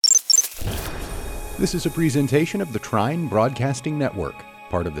This is a presentation of the Trine Broadcasting Network,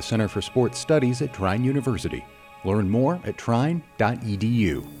 part of the Center for Sports Studies at Trine University. Learn more at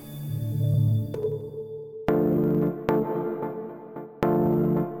trine.edu.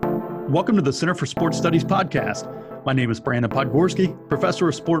 Welcome to the Center for Sports Studies podcast. My name is Brandon Podgorski, professor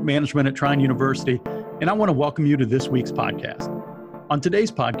of sport management at Trine University, and I want to welcome you to this week's podcast. On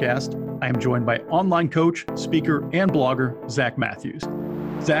today's podcast, I am joined by online coach, speaker, and blogger, Zach Matthews.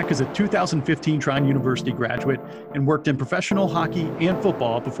 Zach is a 2015 Trine University graduate and worked in professional hockey and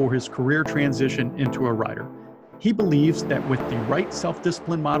football before his career transition into a writer. He believes that with the right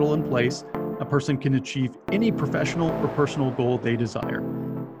self-discipline model in place, a person can achieve any professional or personal goal they desire.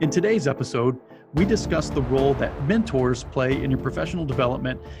 In today's episode, we discuss the role that mentors play in your professional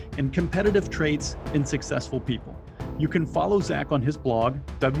development and competitive traits in successful people. You can follow Zach on his blog,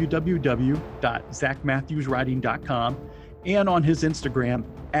 www.zachmatthewswriting.com, and on his Instagram,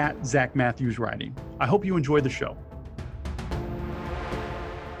 @ZachMatthewsWriting. I hope you enjoy the show.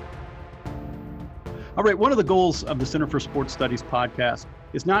 All right, one of the goals of the Center for Sports Studies podcast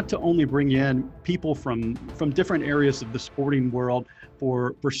is not to only bring in people from different areas of the sporting world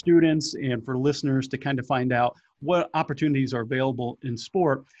for students and for listeners to kind of find out what opportunities are available in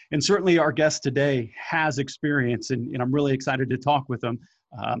sport. And certainly our guest today has experience, and I'm really excited to talk with him,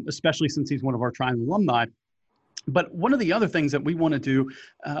 especially since he's one of our Trine alumni. But one of the other things that we want to do,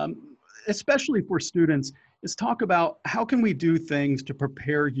 especially for students, is talk about how can we do things to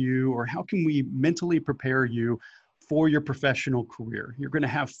prepare you, or how can we mentally prepare you for your professional career. You're going to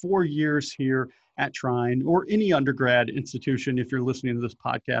have 4 years here at Trine or any undergrad institution, if you're listening to this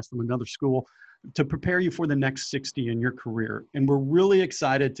podcast from another school, to prepare you for the next 60 in your career. And we're really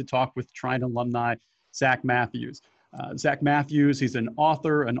excited to talk with Trine alumni, Zach Matthews. Zach Matthews, he's an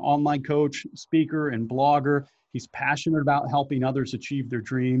author, an online coach, speaker, and blogger. He's passionate about helping others achieve their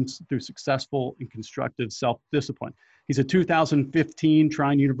dreams through successful and constructive self-discipline. He's a 2015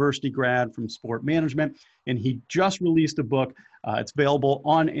 Trine University grad from sport management, and he just released a book. It's available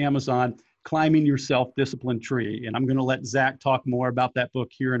on Amazon, Climbing Your Self-Discipline Tree. And I'm going to let Zach talk more about that book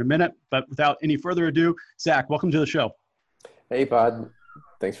here in a minute. But without any further ado, Zach, welcome to the show. Hey, Pod.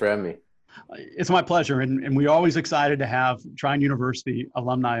 Thanks for having me. It's my pleasure, and we're always excited to have Trine University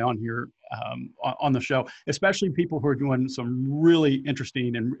alumni on here on the show, especially people who are doing some really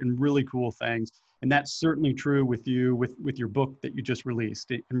interesting and really cool things. And that's certainly true with you, with your book that you just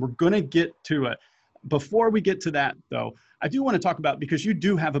released. And we're going to get to it. Before we get to that, though, I do want to talk about, because you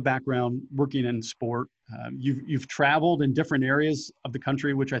do have a background working in sport. You've traveled in different areas of the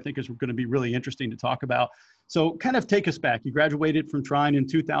country, which I think is going to be really interesting to talk about. So kind of take us back. You graduated from Trine in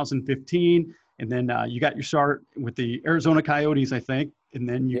 2015, and then you got your start with the Arizona Coyotes, I think, and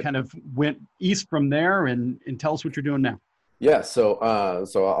then you kind of went east from there, and tell us what you're doing now. Yeah, so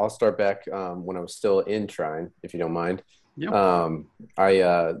I'll start back when I was still in Trine, if you don't mind. Yep.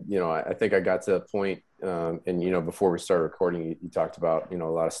 I think I got to a point, and before we started recording, you talked about a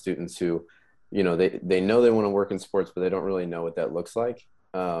lot of students who, they know they want to work in sports, but they don't really know what that looks like.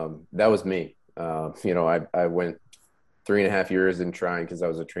 That was me. I went 3.5 years in Trine because I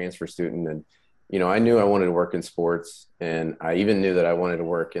was a transfer student, and I knew I wanted to work in sports, and I even knew that I wanted to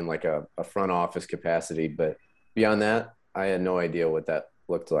work in like a front office capacity. But beyond that, I had no idea what that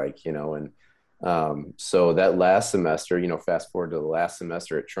looked like, and so that last semester, fast forward to the last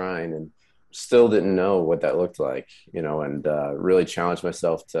semester at Trine, and still didn't know what that looked like, and really challenged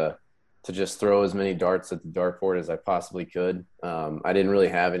myself to just throw as many darts at the dartboard as I possibly could. I didn't really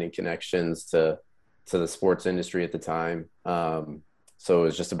have any connections to the sports industry at the time. So it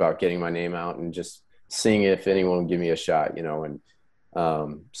was just about getting my name out and just seeing if anyone would give me a shot, and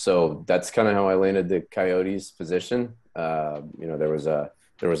so that's kind of how I landed the Coyotes position. There was a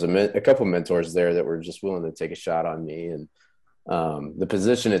couple mentors there that were just willing to take a shot on me. And the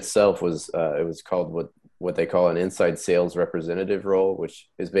position itself was, it was called what they call an inside sales representative role, which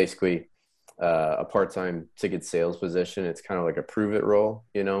is basically a part-time ticket sales position. It's kind of like a prove it role,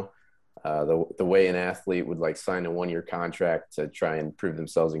 the way an athlete would like sign a 1-year contract to try and prove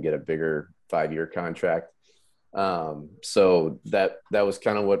themselves and get a bigger 5-year contract. So that was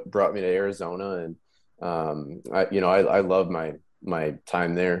kind of what brought me to Arizona. And I love my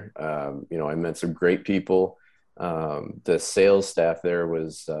time there. I met some great people. The sales staff there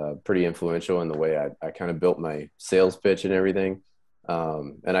was pretty influential in the way I kind of built my sales pitch and everything.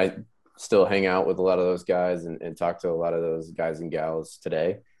 And I still hang out with a lot of those guys and talk to a lot of those guys and gals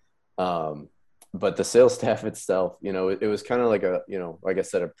today. But the sales staff itself, it was kind of like like I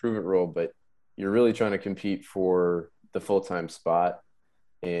said, a prove it role, but you're really trying to compete for the full-time spot.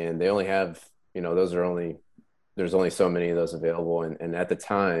 And they only have, there's only so many of those available. And at the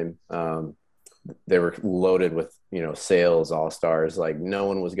time, they were loaded with, sales all-stars. Like no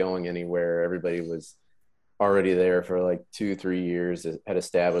one was going anywhere. Everybody was already there for like 2-3 years, had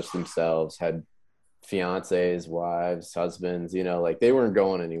established themselves, had fiancés, wives, husbands, like they weren't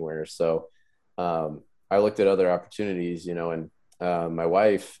going anywhere. So I looked at other opportunities, and my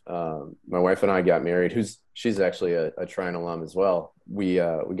wife and I got married. She's actually a Trine alum as well. We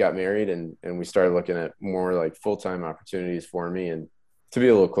got married and we started looking at more like full-time opportunities for me and to be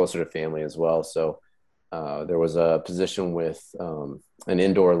a little closer to family as well. So there was a position with an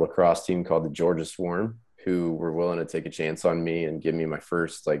indoor lacrosse team called the Georgia Swarm, who were willing to take a chance on me and give me my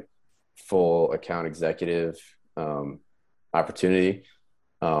first like full account executive opportunity.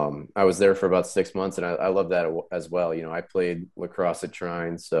 I was there for about 6 months and I love that as well. I played lacrosse at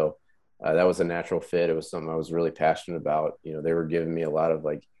Trine, so that was a natural fit. It was something I was really passionate about. They were giving me a lot of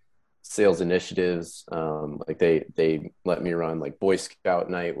like sales initiatives. Like they let me run like Boy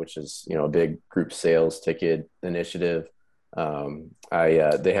Scout night, which is, a big group sales ticket initiative.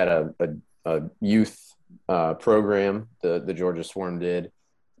 They had a youth program, the Georgia Swarm did.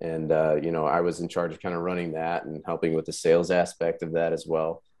 And, I was in charge of kind of running that and helping with the sales aspect of that as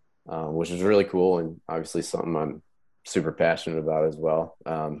well, which was really cool. And obviously something I'm super passionate about as well.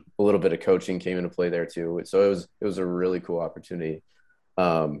 A little bit of coaching came into play there too. So it was a really cool opportunity.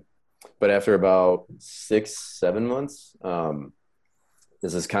 But after about 6-7 months,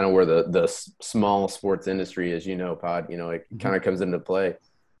 this is kind of where the small sports industry, as Pod, it kind of comes into play.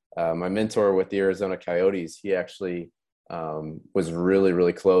 My mentor with the Arizona Coyotes, he actually was really,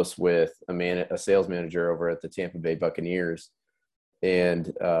 really close with a sales manager over at the Tampa Bay Buccaneers. And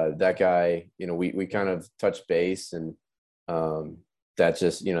that guy, we kind of touched base, and that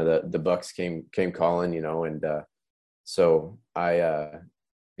just, the Bucks came calling, and so I,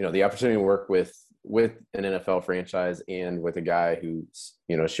 the opportunity to work with an NFL franchise and with a guy who,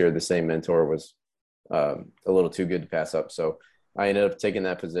 shared the same mentor was a little too good to pass up. So I ended up taking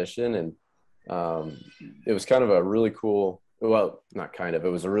that position, and it was kind of a really cool, well, not kind of, it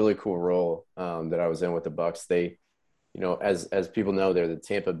was a really cool role that I was in with the Bucks. They, as people know, they're the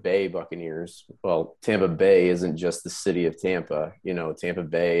Tampa Bay Buccaneers. Well, Tampa Bay isn't just the city of Tampa. Tampa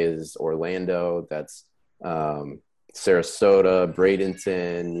Bay is Orlando. That's Sarasota,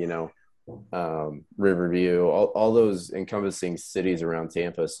 Bradenton, Riverview, all those encompassing cities around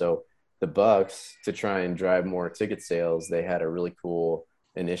Tampa. So the Bucks, to try and drive more ticket sales, they had a really cool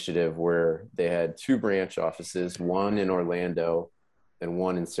initiative where they had 2 branch offices, one in Orlando and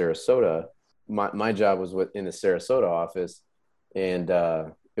one in Sarasota. My job was in the Sarasota office, and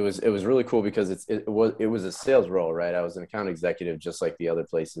it was really cool because it was a sales role, right? I was an account executive just like the other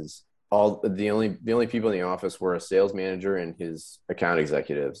places. The only people in the office were a sales manager and his account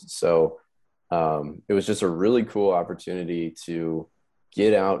executives. So it was just a really cool opportunity to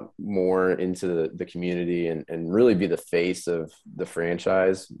get out more into the community and really be the face of the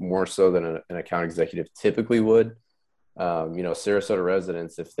franchise more so than an account executive typically would. Sarasota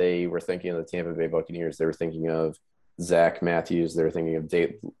residents, if they were thinking of the Tampa Bay Buccaneers, they were thinking of Zach Matthews. They were thinking of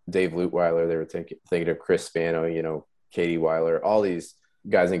Dave Lutweiler. They were thinking of Chris Spano, Katie Weiler, all these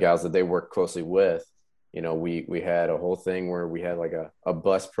guys and gals that they work closely with. We had a whole thing where we had like a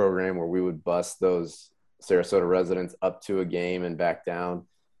bus program where we would bus those Sarasota residents up to a game and back down.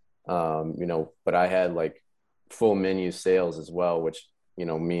 But I had like full menu sales as well, which,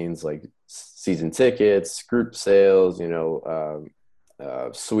 means like season tickets, group sales,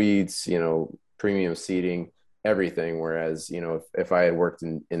 suites, premium seating, everything. Whereas, if I had worked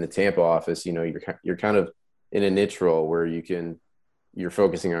in the Tampa office, you're kind of in a niche role where you're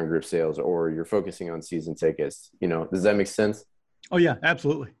focusing on group sales or you're focusing on season tickets. Does that make sense? Oh yeah,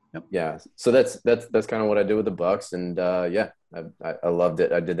 absolutely. Yep. Yeah. So that's kind of what I did with the Bucks. And I loved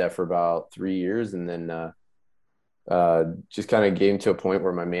it. I did that for about 3 years. And then just kind of came to a point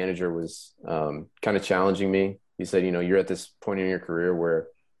where my manager was kind of challenging me. He said, you're at this point in your career where,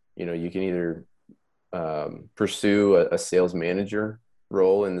 you can either pursue a sales manager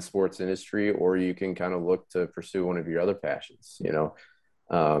role in the sports industry, or you can kind of look to pursue one of your other passions,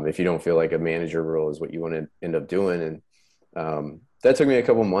 if you don't feel like a manager role is what you want to end up doing. And that took me a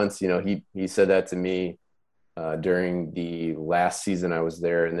couple months. He said that to me during the last season I was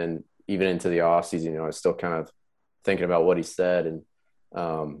there. And then even into the off season, I was still kind of thinking about what he said. And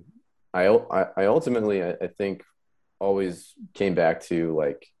I ultimately, I think, always came back to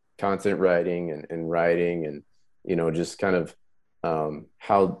like content writing and writing and, just kind of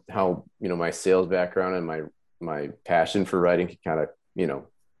how my sales background and my passion for writing can kind of,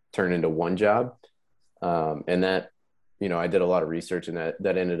 turn into one job. And that, I did a lot of research, and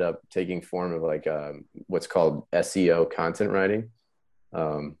that ended up taking form of like what's called SEO content writing.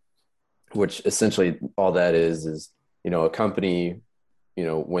 which essentially all that is, a company,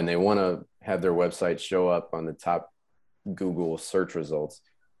 when they want to have their website show up on the top Google search results,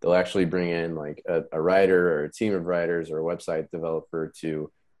 they'll actually bring in like a writer or a team of writers or a website developer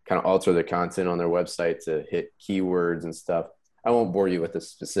to kind of alter the content on their website to hit keywords and stuff. I won't bore you with the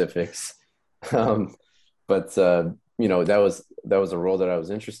specifics. But that was a role that I was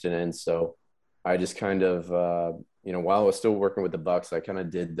interested in. So I just kind of, while I was still working with the Bucks, I kind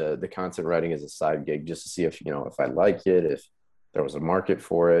of did the content writing as a side gig just to see if I like it, if there was a market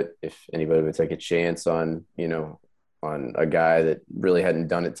for it, if anybody would take a chance on a guy that really hadn't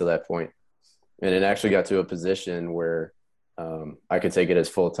done it to that point. And it actually got to a position where I could take it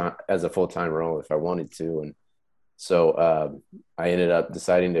as a full-time role if I wanted to. And so I ended up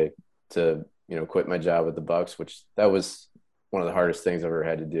deciding to quit my job with the Bucks, which that was one of the hardest things I've ever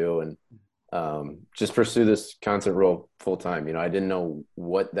had to do. And just pursue this content role full time. I didn't know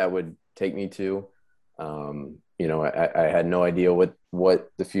what that would take me to. I had no idea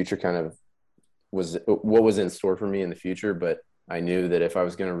what the future kind of what was in store for me in the future, but I knew that if I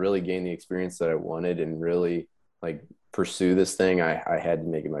was going to really gain the experience that I wanted and really like pursue this thing, I had to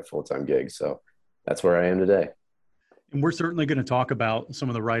make it my full-time gig. So that's where I am today. And we're certainly going to talk about some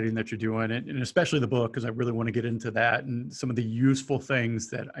of the writing that you're doing, and especially the book, because I really want to get into that and some of the useful things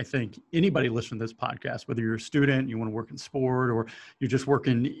that I think anybody listening to this podcast, whether you're a student, you want to work in sport, or you're just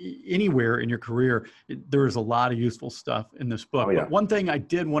working anywhere in your career, there is a lot of useful stuff in this book. Oh, yeah. But one thing I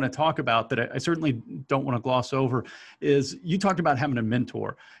did want to talk about that I certainly don't want to gloss over is you talked about having a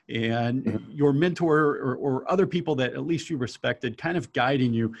mentor, and your mentor or other people that at least you respected kind of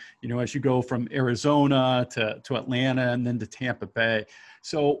guiding you, as you go from Arizona to Atlanta and then to Tampa Bay.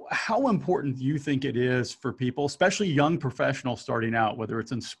 So how important do you think it is for people, especially young professionals starting out, whether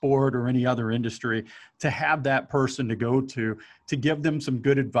it's in sport or any other industry, to have that person to go to give them some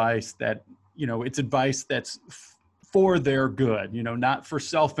good advice that, it's advice that's for their good, not for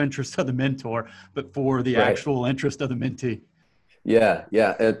self-interest of the mentor, but for the actual interest of the mentee? Yeah.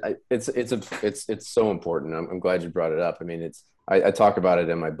 It's so important. I'm glad you brought it up. I mean, I talk about it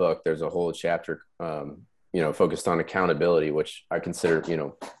in my book. There's a whole chapter, focused on accountability, which I consider,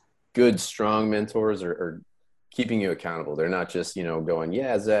 good, strong mentors are keeping you accountable. They're not just, going,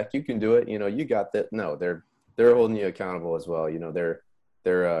 yeah, Zach, you can do it. You got that. No, they're holding you accountable as well.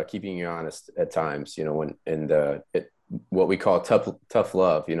 They're keeping you honest at times, what we call tough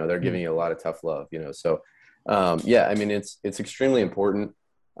love, they're giving you a lot of tough love, so I mean, it's extremely important.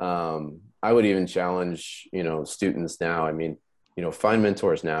 I would even challenge, students now. I mean, find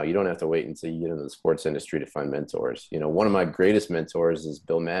mentors now. You don't have to wait until you get into the sports industry to find mentors. One of my greatest mentors is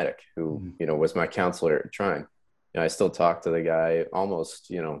Bill Maddock, who, was my counselor at Trine. I still talk to the guy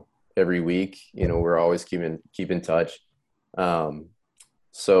almost, every week. We're always keep in touch.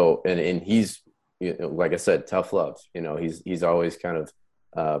 So, and he's, like I said, tough love. He's always kind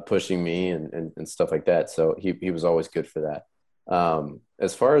of pushing me and stuff like that. So he was always good for that.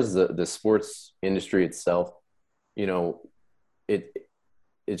 As far as the sports industry itself,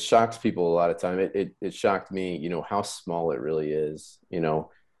 it shocks people a lot of time. It shocked me, how small it really is. For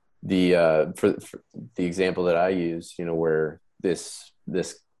the example that I use, where this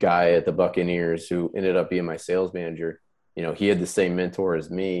guy at the Buccaneers who ended up being my sales manager, he had the same mentor as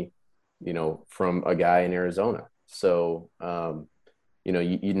me, from a guy in Arizona. So,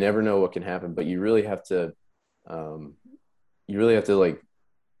 you never know what can happen, but you really have to like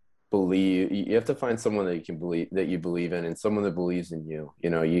believe. You have to find someone that you believe in, and someone that believes in you.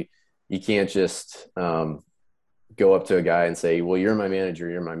 You can't just go up to a guy and say, well, you're my manager,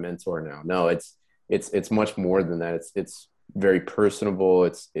 you're my mentor now. No, it's much more than that. It's very personable.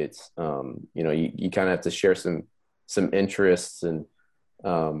 You kind of have to share some interests, and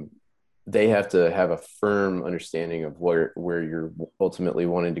they have to have a firm understanding of where you're ultimately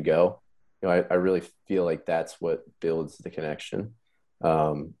wanting to go. I really feel like that's what builds the connection.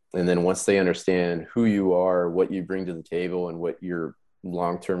 And then once they understand who you are, what you bring to the table, and what your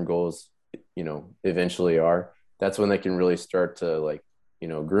long-term goals, eventually are, that's when they can really start to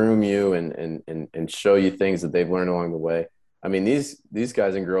groom you and show you things that they've learned along the way. I mean, these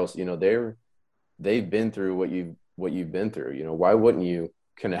guys and girls, they've been through what you've been through. Why wouldn't you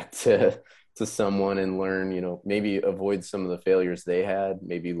connect to someone and learn, maybe avoid some of the failures they had,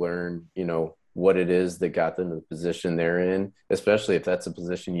 maybe learn, what it is that got them to the position they're in, especially if that's a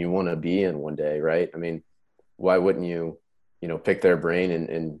position you want to be in one day, right? I mean, why wouldn't you, pick their brain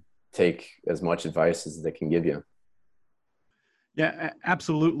and take as much advice as they can give you? Yeah,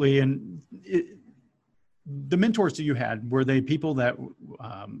 absolutely. And the mentors that you had, were they people that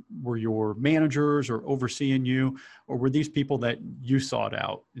were your managers or overseeing you, or were these people that you sought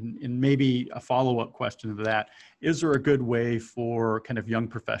out? And maybe a follow-up question to that, is there a good way for kind of young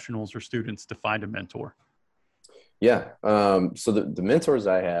professionals or students to find a mentor? Yeah. So the mentors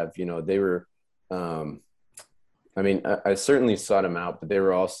I have, they were, I certainly sought them out, but they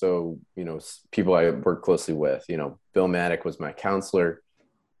were also, people I worked closely with. Bill Maddock was my counselor.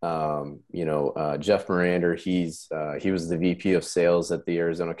 Jeff Mirander, he was the VP of sales at the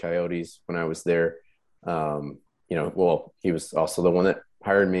Arizona Coyotes when I was there. He was also the one that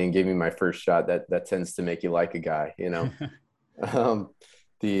hired me and gave me my first shot. That tends to make you like a guy, one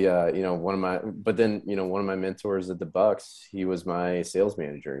of my mentors at the Bucks, he was my sales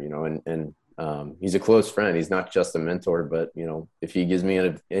manager, and he's a close friend. He's not just a mentor, but if he gives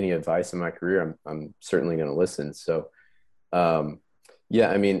me any advice in my career, I'm certainly going to listen. So, and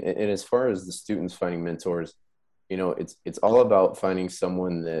as far as the students finding mentors, it's all about finding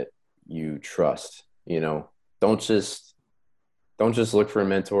someone that you trust. Don't just look for a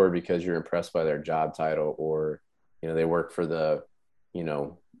mentor because you're impressed by their job title, or they work for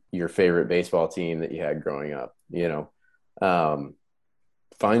your favorite baseball team that you had growing up.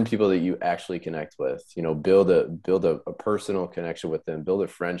 Find people that you actually connect with. Build a personal connection with them, build a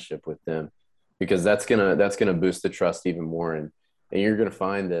friendship with them, because that's gonna boost the trust even more. And you're going to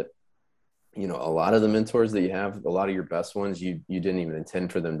find that, a lot of the mentors that you have, a lot of your best ones, you didn't even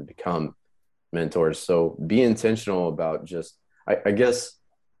intend for them to become mentors. So be intentional about just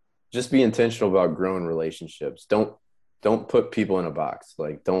be intentional about growing relationships. Don't put people in a box.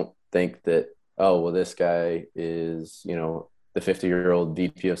 Like, don't think that, oh, well, this guy is, the 50-year-old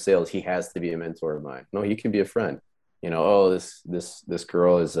VP of sales. He has to be a mentor of mine. No, he can be a friend. This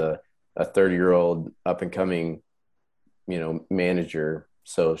girl is a 30-year-old up and coming, manager,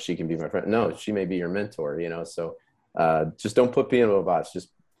 so she can be my friend. No, she may be your mentor, so just don't put people in a box. Just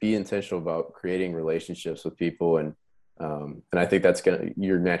be intentional about creating relationships with people. And I think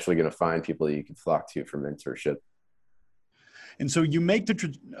you're naturally going to find people that you can flock to for mentorship. And so you make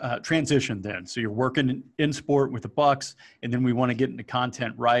the transition then. So you're working in sport with the Bucks, and then we want to get into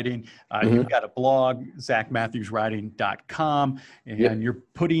content writing. You've got a blog, ZachMatthewsWriting.com, and you're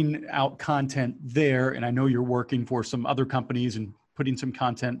putting out content there. And I know you're working for some other companies and putting some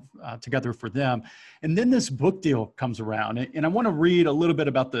content together for them. And then this book deal comes around. And I want to read a little bit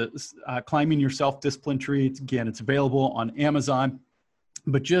about the Climbing Your Self-Discipline Tree. It's available on Amazon.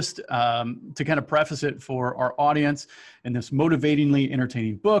 But just to kind of preface it for our audience, in this motivatingly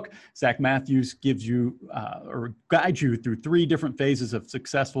entertaining book, Zach Matthews gives you or guides you through 3 different phases of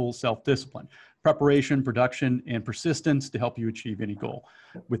successful self-discipline: preparation, production, and persistence to help you achieve any goal.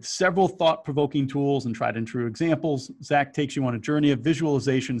 With several thought-provoking tools and tried and true examples, Zach takes you on a journey of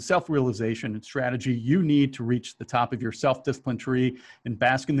visualization, self-realization, and strategy you need to reach the top of your self-discipline tree and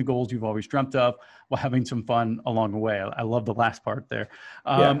bask in the goals you've always dreamt of while having some fun along the way. I love the last part there.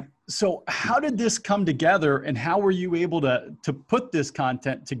 So how did this come together, and how were you able to put this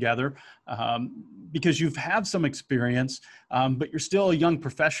content together? Because you've had some experience, but you're still a young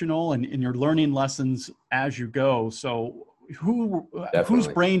professional and you're learning lessons as you go. So whose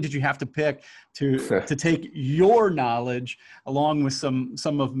brain did you have to pick to take your knowledge along with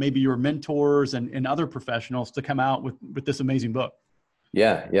some of maybe your mentors and other professionals to come out with this amazing book?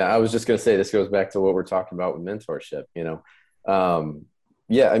 Yeah. I was just going to say, this goes back to what we're talking about with mentorship,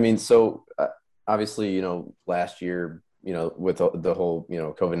 so obviously, last year, with the whole,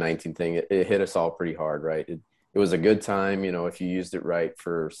 COVID-19 thing, it hit us all pretty hard, right? It was a good time, if you used it right,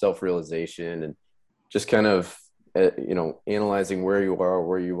 for self-realization and just kind of, analyzing where you are,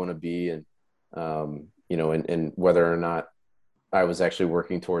 where you want to be, and, and whether or not I was actually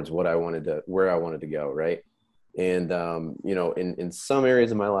working towards where I wanted to go. Right. And, in some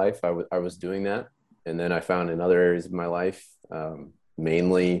areas of my life, I was doing that. And then I found in other areas of my life,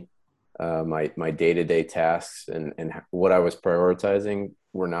 mainly my day-to-day tasks and what I was prioritizing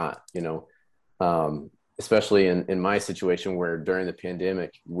were not, especially in my situation where during the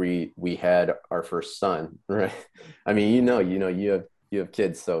pandemic, we had our first son, right? I mean, you have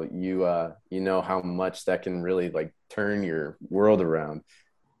kids, so you how much that can really like turn your world around.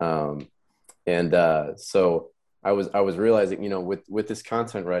 So I was realizing, with this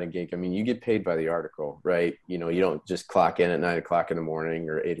content writing gig, I mean, you get paid by the article, right? You don't just clock in at 9 o'clock in the morning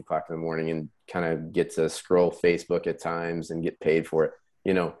or 8 o'clock in the morning and kind of get to scroll Facebook at times and get paid for it.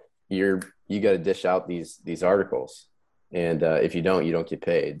 You got to dish out these articles. And if you don't get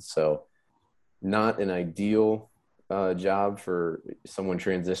paid. So not an ideal job for someone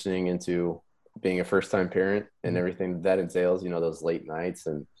transitioning into being a first-time parent and everything that entails, those late nights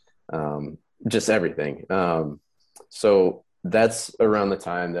and, just everything. So that's around the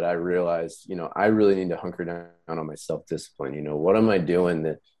time that I realized, I really need to hunker down on my self-discipline. What am I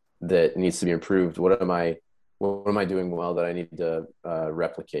doing that needs to be improved? What am I doing well that I need to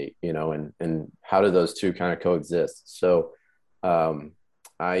replicate, and how do those two kind of coexist? So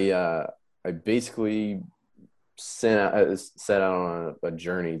I basically set out on a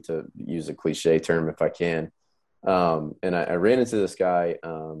journey, to use a cliche term if I can. And I ran into this guy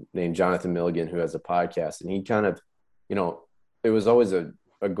named Jonathan Milligan, who has a podcast, and he kind of, it was always a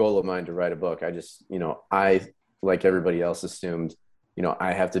goal of mine to write a book. I just, I, like everybody else, assumed,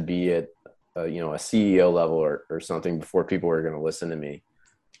 I have to be at, a CEO level or something before people are going to listen to me.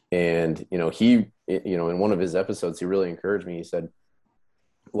 And, he, in one of his episodes, he really encouraged me. He said,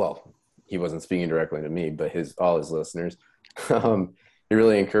 well, he wasn't speaking directly to me, but all his listeners, he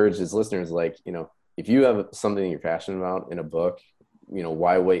really encouraged his listeners, like, if you have something you're passionate about in a book,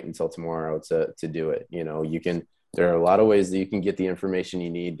 why wait until tomorrow to do it? There are a lot of ways that you can get the information you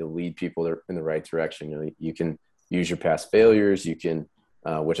need to lead people in the right direction. You can use your past failures. You can,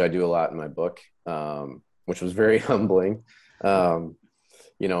 which I do a lot in my book, which was very humbling. You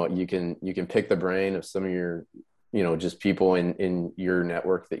can pick the brain of some of your, just people in your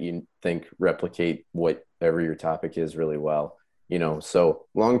network that you think replicate whatever your topic is really well. So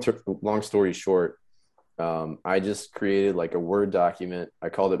long story short, I just created like a Word document. I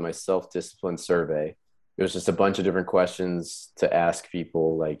called it my self-discipline survey. It was just a bunch of different questions to ask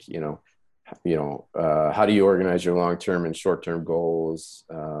people, like, how do you organize your long-term and short-term goals?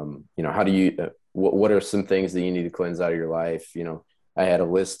 How do you, what are some things that you need to cleanse out of your life? I had a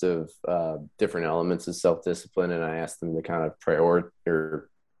list of different elements of self-discipline, and I asked them to kind of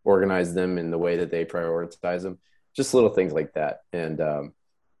organize them in the way that they prioritize them, just little things like that. And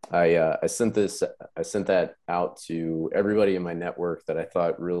I sent that out to everybody in my network that I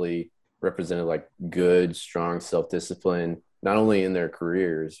thought really represented like good, strong self-discipline, not only in their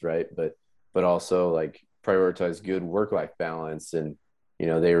careers, right, but also like prioritize good work-life balance, and they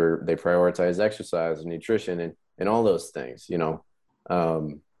prioritize exercise and nutrition and all those things.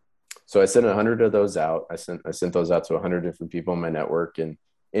 So I sent 100 of those out. I sent those out to 100 different people in my network, and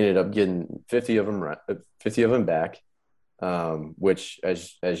ended up getting 50 of them back. Which,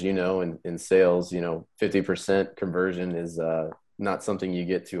 as you know, in sales, 50% conversion is not something you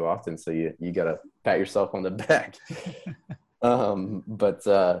get too often. So you got to pat yourself on the back.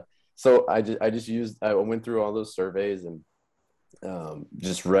 So I went through all those surveys and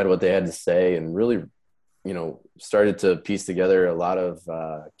just read what they had to say, and really, started to piece together a lot of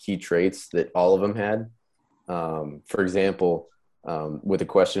key traits that all of them had. For example, with the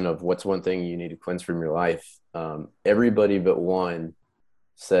question of what's one thing you need to cleanse from your life, everybody but one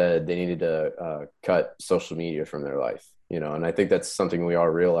said they needed to cut social media from their life, and I think that's something we all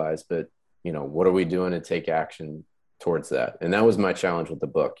realize, but, what are we doing to take action towards that? And that was my challenge with the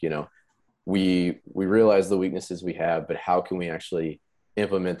book. We realize the weaknesses we have, but how can we actually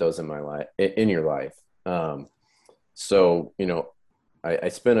implement those in your life? So, I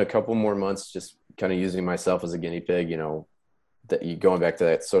spent a couple more months just kind of using myself as a guinea pig, going back to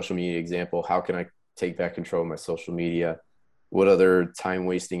that social media example. How can I take back control of my social media? What other time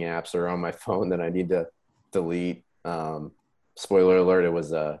wasting apps are on my phone that I need to delete? Spoiler alert, it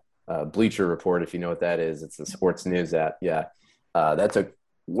was a Bleacher Report. If you know what that is, it's a sports news app. Yeah. That took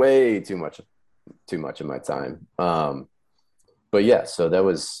way too much of my time. But yeah, so that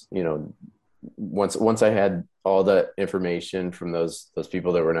was, once I had all the information from those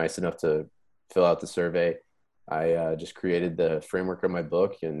people that were nice enough to fill out the survey, I just created the framework of my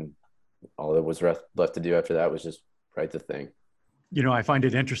book, and all that was left to do after that was just write the thing. I find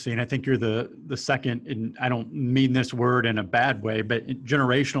it interesting. I think you're the second, and I don't mean this word in a bad way, but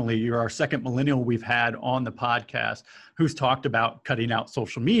generationally, you're our second millennial we've had on the podcast who's talked about cutting out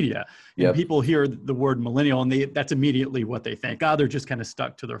social media. And Yep. people hear the word millennial, and that's immediately what they think. They're just kind of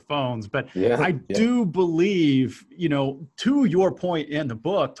stuck to their phones. But I do believe, to your point in the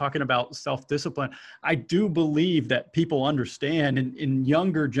book, talking about self-discipline, I do believe that people understand, and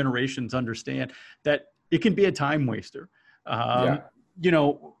younger generations understand, that it can be a time waster.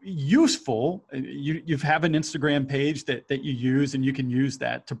 Useful. You have an Instagram page that you use, and you can use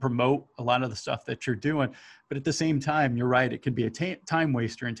that to promote a lot of the stuff that you're doing. But at the same time, you're right, it can be a time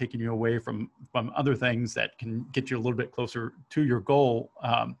waster and taking you away from other things that can get you a little bit closer to your goal.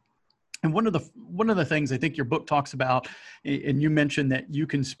 And one of the things I think your book talks about, and you mentioned that you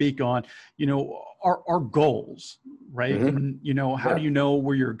can speak on, our goals, right? Mm-hmm. And, how do you know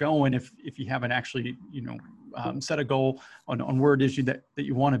where you're going if you haven't actually, set a goal on where it is that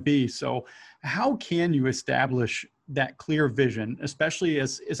you want to be. So how can you establish that clear vision, especially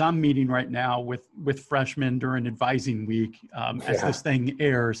as I'm meeting right now with freshmen during advising week, as this thing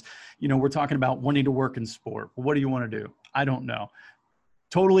airs? We're talking about wanting to work in sport. What do you want to do? I don't know.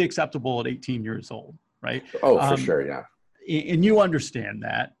 Totally acceptable at 18 years old, right? Oh, for sure. Yeah. And you understand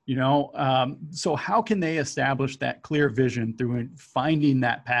that, so how can they establish that clear vision through finding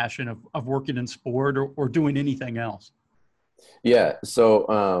that passion of working in sport or doing anything else? Yeah.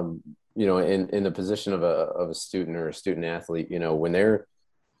 So, in the position of a student or a student athlete, when they're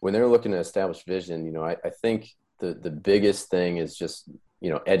looking to establish vision, I think the biggest thing is just,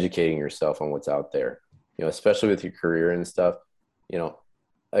 educating yourself on what's out there, especially with your career and stuff.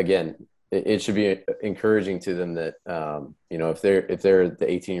 Again, it should be encouraging to them that, if they're the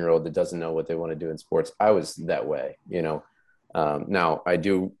 18-year-old that doesn't know what they want to do in sports. I was that way, now I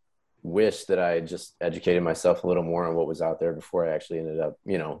do wish that I just educated myself a little more on what was out there before I actually ended up,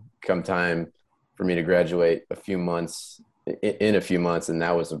 come time for me to graduate in a few months. And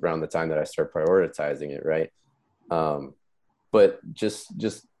that was around the time that I started prioritizing it. Right. But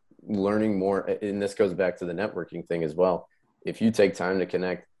just learning more, and this goes back to the networking thing as well. If you take time to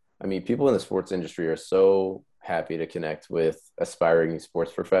connect, people in the sports industry are so happy to connect with aspiring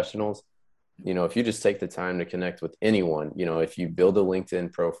sports professionals. If you just take the time to connect with anyone, if you build a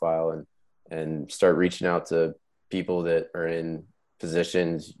LinkedIn profile and start reaching out to people that are in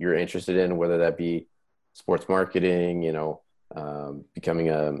positions you're interested in, whether that be sports marketing, becoming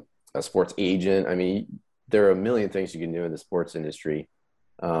a sports agent. There are a million things you can do in the sports industry.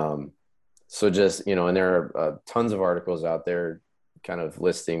 So just, and there are tons of articles out there kind of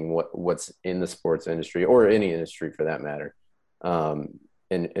listing what's in the sports industry or any industry for that matter.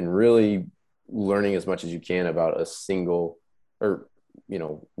 And really learning as much as you can about a single or,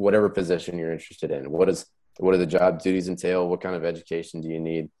 whatever position you're interested in. What do the job duties entail? What kind of education do you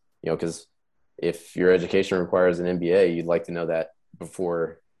need? Because if your education requires an MBA, you'd like to know that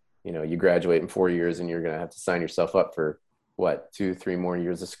before, you graduate in 4 years and you're going to have to sign yourself up for 2-3 more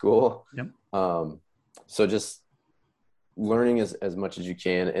years of school. Yep. So just learning as much as you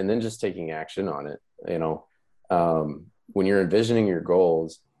can, and then just taking action on it. When you're envisioning your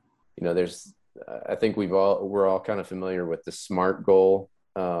goals, I think we're all kind of familiar with the SMART goal,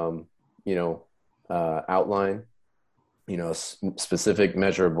 outline, specific,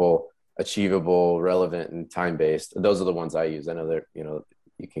 measurable, achievable, relevant, and time-based. Those are the ones I use. I know that,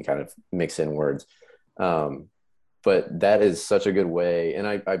 you can kind of mix in words. But that is such a good way. And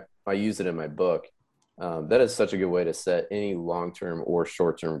I use it in my book. That is such a good way to set any long-term or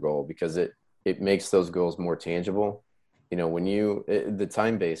short-term goal, because it makes those goals more tangible. The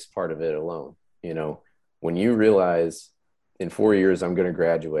time-based part of it alone, when you realize in 4 years, I'm going to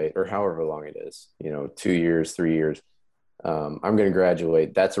graduate, or however long it is, 2 years, 3 years, I'm going to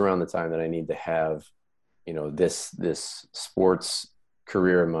graduate. That's around the time that I need to have, this sports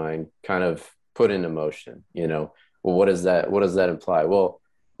career of mine kind of put into motion. Well, what does that imply? Well,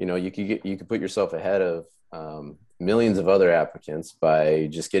 you could put yourself ahead of millions of other applicants by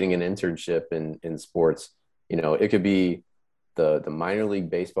just getting an internship in sports. It could be the minor league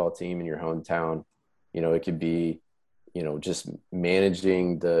baseball team in your hometown. It could be, just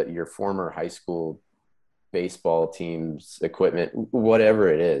managing your former high school baseball team's equipment, whatever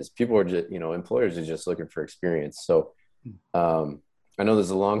it is. People are just, employers are just looking for experience. So I know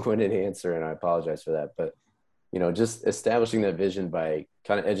there's a long-winded answer, and I apologize for that, but just establishing that vision by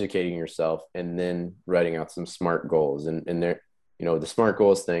kind of educating yourself and then writing out some SMART goals. And there, the SMART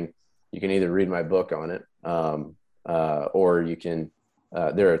goals thing, you can either read my book on it, or you can,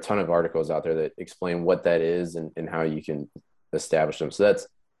 there are a ton of articles out there that explain what that is and how you can establish them. So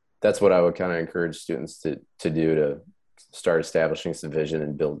that's what I would kind of encourage students to do, to start establishing some vision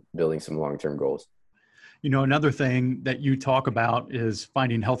and building some long-term goals. Another thing that you talk about is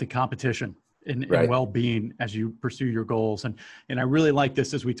finding healthy competition and well-being as you pursue your goals. And I really like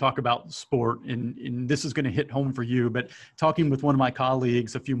this as we talk about sport, and this is going to hit home for you, but talking with one of my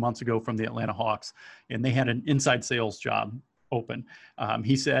colleagues a few months ago from the Atlanta Hawks, and they had an inside sales job open.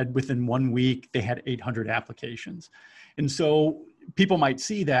 He said within 1 week, they had 800 applications. And so people might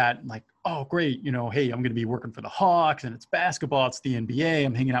see that like, oh, great, hey, I'm going to be working for the Hawks, and it's basketball, it's the NBA,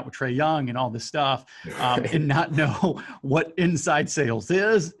 I'm hanging out with Trae Young and all this stuff, and not know what inside sales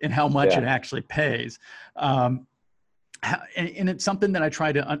is and how much it actually pays. and it's something that I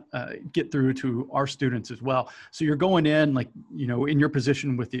try to get through to our students as well. So you're going in, like, in your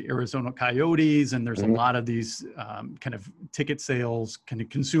position with the Arizona Coyotes, and there's a lot of these kind of ticket sales, kind of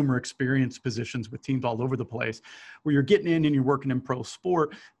consumer experience positions with teams all over the place, where you're getting in and you're working in pro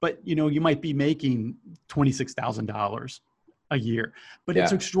sport, but you might be making $26,000 a year, but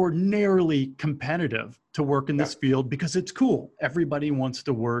it's extraordinarily competitive to work in this field because it's cool. Everybody wants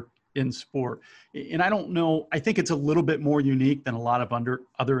to work in sport. And I don't know, I think it's a little bit more unique than a lot of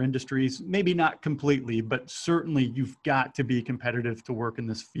other industries, maybe not completely, but certainly you've got to be competitive to work in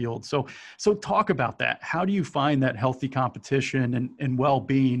this field. So talk about that. How do you find that healthy competition and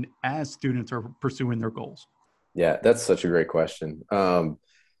well-being as students are pursuing their goals? Yeah, that's such a great question.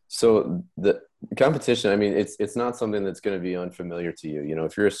 So the competition, I mean, it's not something that's going to be unfamiliar to you.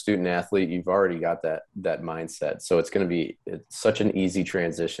 If you're a student athlete, you've already got that mindset. So it's such an easy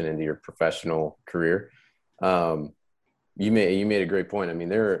transition into your professional career. You made a great point. I mean,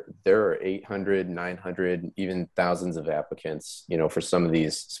 there are 800, 900, even thousands of applicants, for some of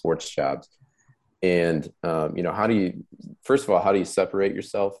these sports jobs. And, first of all, how do you separate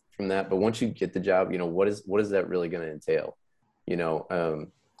yourself from that? But once you get the job, what is that really going to entail?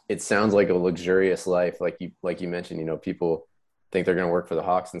 It sounds like a luxurious life. Like you mentioned, people think they're going to work for the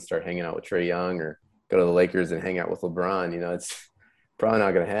Hawks and start hanging out with Trae Young, or go to the Lakers and hang out with LeBron. It's probably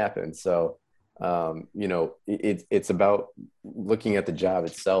not going to happen. So, it's about looking at the job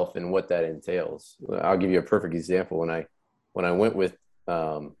itself and what that entails. I'll give you a perfect example. When I went with,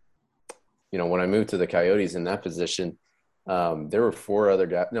 when I moved to the Coyotes in that position, there were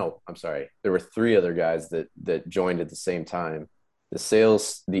there were 3 other guys that joined at the same time.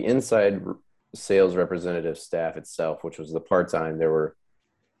 The inside sales representative staff itself, which was the part-time, there were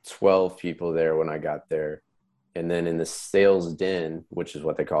 12 people there when I got there. And then in the sales den, which is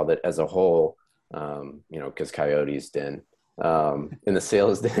what they called it as a whole, because Coyotes den, in the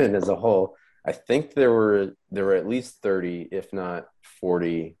sales den as a whole, I think there were at least 30, if not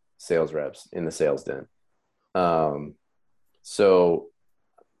 40 sales reps in the sales den. So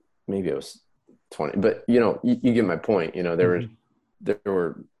maybe it was 20, but you get my point. There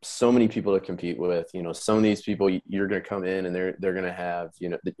were so many people to compete with. Some of these people, you're going to come in and they're going to have,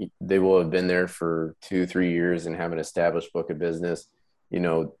 they will have been there for 2-3 years and have an established book of business.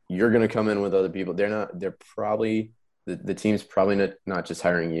 You're going to come in with other people. They're probably, the team's probably not just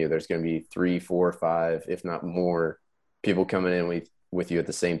hiring you. There's going to be 3, 4, 5, if not more people coming in with you at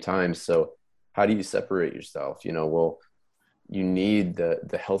the same time. So how do you separate yourself? Well, you need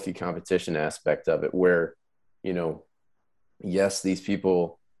the healthy competition aspect of it, where, yes, these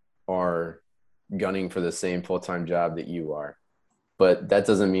people are gunning for the same full-time job that you are, but that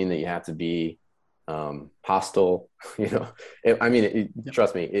doesn't mean that you have to be hostile.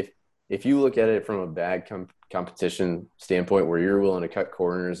 Trust me, if you look at it from a bad competition standpoint, where you're willing to cut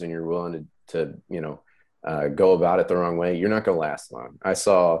corners and you're willing to go about it the wrong way, you're not going to last long. I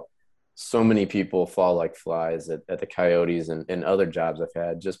saw so many people fall like flies at the Coyotes and other jobs I've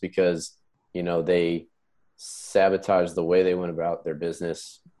had, just because, they sabotage the way they went about their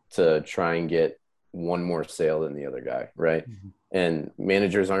business to try and get one more sale than the other guy. Right. Mm-hmm. And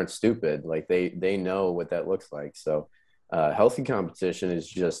managers aren't stupid. Like they know what that looks like. So healthy competition is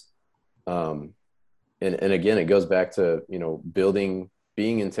just, and again, it goes back to,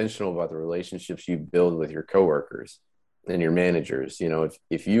 being intentional about the relationships you build with your coworkers and your managers.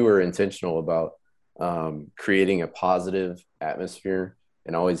 If you are intentional about creating a positive atmosphere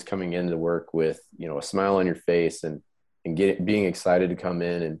and always coming into work with, a smile on your face and being excited to come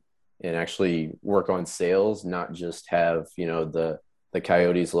in and actually work on sales, not just have, the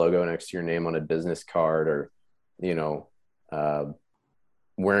Coyotes logo next to your name on a business card, or,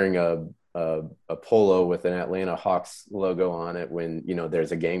 wearing a polo with an Atlanta Hawks logo on it when,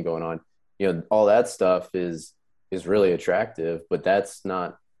 there's a game going on. All that stuff is really attractive, but that's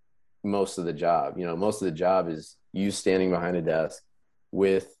not most of the job. Most of the job is you standing behind a desk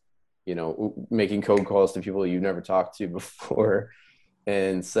with, making cold calls to people you've never talked to before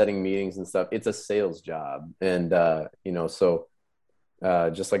and setting meetings and stuff. It's a sales job. And,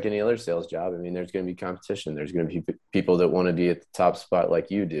 just like any other sales job, I mean, there's going to be competition. There's going to be people that want to be at the top spot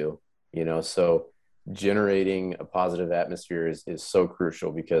like you do, so generating a positive atmosphere is so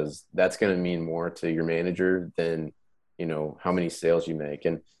crucial, because that's going to mean more to your manager than, how many sales you make.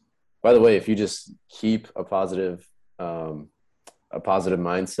 And by the way, if you just keep a positive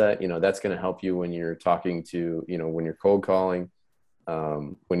mindset, that's going to help you when you're talking to, when you're cold calling,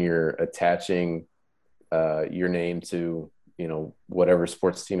 when you're attaching your name to, whatever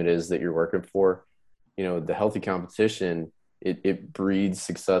sports team it is that you're working for. The healthy competition, it breeds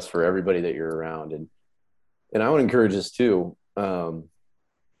success for everybody that you're around. And And I would encourage this too.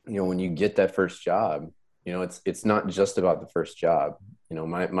 When you get that first job, it's not just about the first job.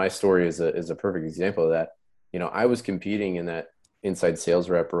 My story is a perfect example of that. I was competing in that inside sales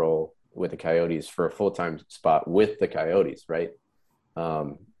rep role with the Coyotes for a full-time spot with the Coyotes, right?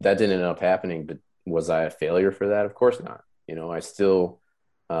 That didn't end up happening, but was I a failure for that? Of course not. I still,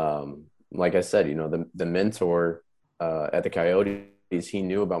 like I said, the mentor at the Coyotes, he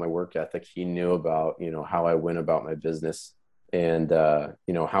knew about my work ethic. He knew about, how I went about my business, and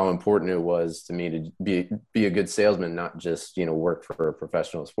how important it was to me to be a good salesman, not just work for a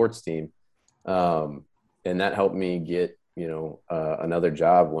professional sports team. And that helped me get another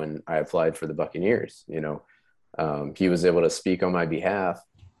job when I applied for the Buccaneers. He was able to speak on my behalf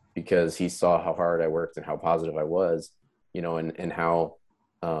because he saw how hard I worked and how positive I was, and how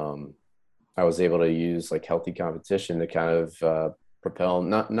I was able to use like healthy competition to kind of propel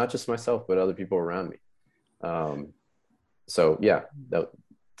not just myself but other people around me. So yeah, to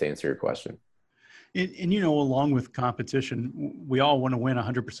answer your question. And along with competition, we all want to win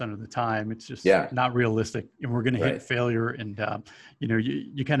 100% of the time. It's just not realistic, and we're going to hit failure. And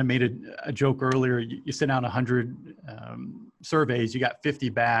you kind of made a joke earlier. You sent out 100 surveys, you got 50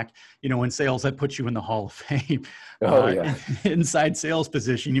 back. In sales, that puts you in the Hall of Fame. Inside sales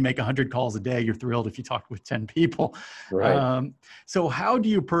position, you make 100 calls a day. You're thrilled if you talk with 10 people. Right. So how do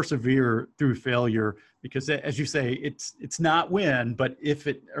you persevere through failure? Because as you say, it's not when, but if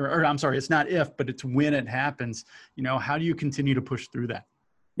it, or I'm sorry, it's not if, but it's when it happens. How do you continue to push through that?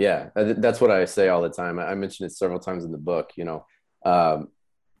 Yeah, that's what I say all the time. I mentioned it several times in the book.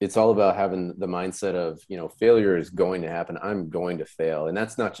 It's all about having the mindset of, failure is going to happen. I'm going to fail. And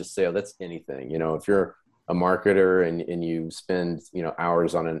that's not just sale, that's anything. If you're a marketer and you spend,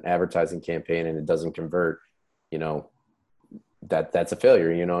 hours on an advertising campaign and it doesn't convert, that's a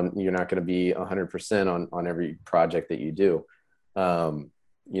failure. You're not going to be 100% on every project that you do. So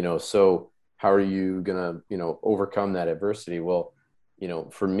how are you going to, overcome that adversity? Well,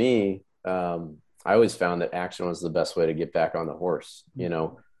 for me, I always found that action was the best way to get back on the horse,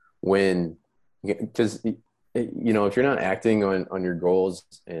 because if you're not acting on your goals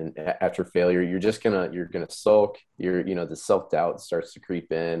and after failure, you're going to sulk. The self-doubt starts to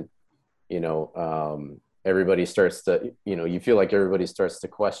creep in. Everybody starts to, you feel like everybody starts to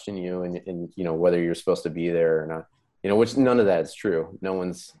question you and whether you're supposed to be there or not, which none of that is true. No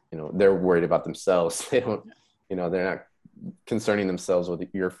one's, they're worried about themselves. They don't, they're not concerning themselves with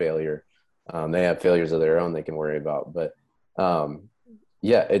your failure. They have failures of their own they can worry about. But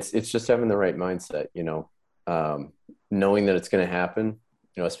it's just having the right mindset, knowing that it's going to happen,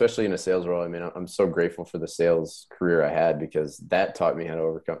 especially in a sales role. I mean, I'm so grateful for the sales career I had because that taught me how to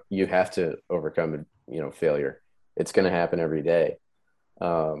overcome. You have to overcome, failure. It's going to happen every day.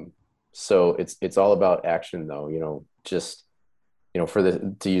 So it's all about action though, just,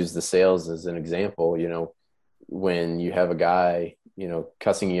 to use the sales as an example, when you have a guy,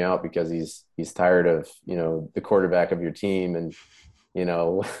 cussing you out because he's tired of, the quarterback of your team and,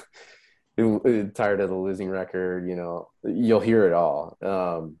 tired of the losing record, you'll hear it all.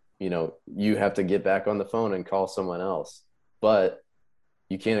 You have to get back on the phone and call someone else, but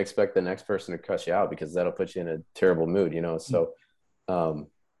you can't expect the next person to cuss you out because that'll put you in a terrible mood, So, but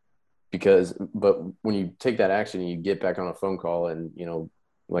when you take that action and you get back on a phone call and,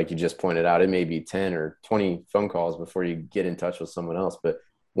 like you just pointed out, it may be 10 or 20 phone calls before you get in touch with someone else. But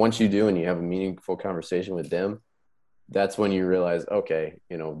once you do and you have a meaningful conversation with them, that's when you realize, okay,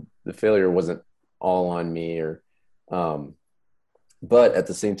 the failure wasn't all on me but at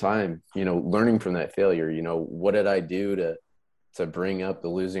the same time, learning from that failure, what did I do to bring up the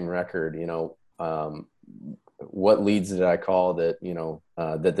losing record? What leads did I call that,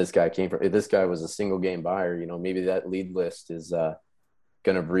 that this guy came from? If this guy was a single game buyer, maybe that lead list is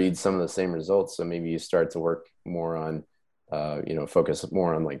going to breed some of the same results. So maybe you start to work more on, focus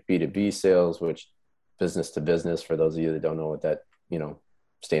more on like B2B sales, which business to business, for those of you that don't know what that,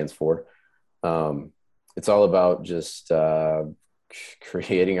 stands for. It's all about just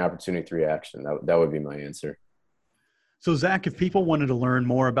creating opportunity through action. That would be my answer. So Zach, if people wanted to learn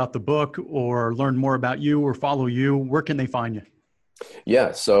more about the book or learn more about you or follow you, where can they find you?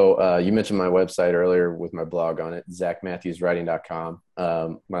 Yeah. So you mentioned my website earlier with my blog on it, zachmatthewswriting.com.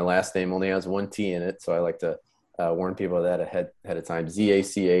 My last name only has one T in it. So I like to warn people of that ahead of time,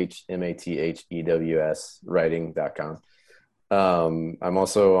 ZACHMATHEWS writing.com. I'm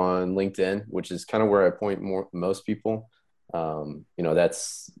also on LinkedIn, which is kind of where I point most people.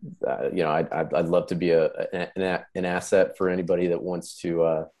 That's, I'd love to be an asset for anybody that wants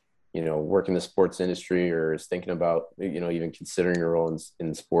to, work in the sports industry or is thinking about, even considering a role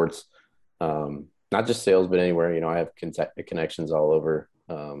in sports. not just sales, but anywhere. I have connections all over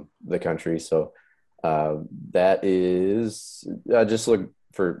the country. So that is, just look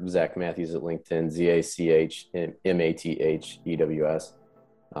for Zach Matthews at LinkedIn, ZACHMATHEWS.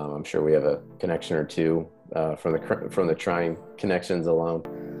 I'm sure we have a connection or two from the Trine connections alone.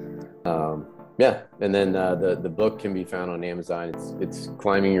 Yeah, and then the book can be found on Amazon. It's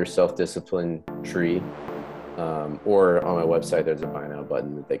Climbing Your Self-Discipline Tree, or on my website. There's a buy now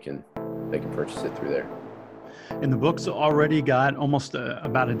button that they can purchase it through there. And the book's already got almost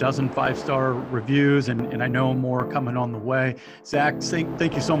about a dozen 5-star reviews, and I know more coming on the way. Zach,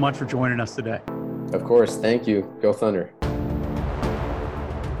 thank you so much for joining us today. Of course, thank you. Go Thunder.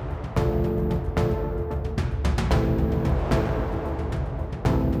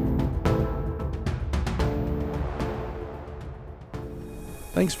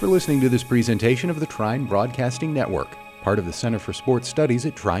 Thanks for listening to this presentation of the Trine Broadcasting Network, part of the Center for Sports Studies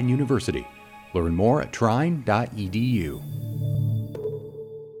at Trine University. Learn more at trine.edu.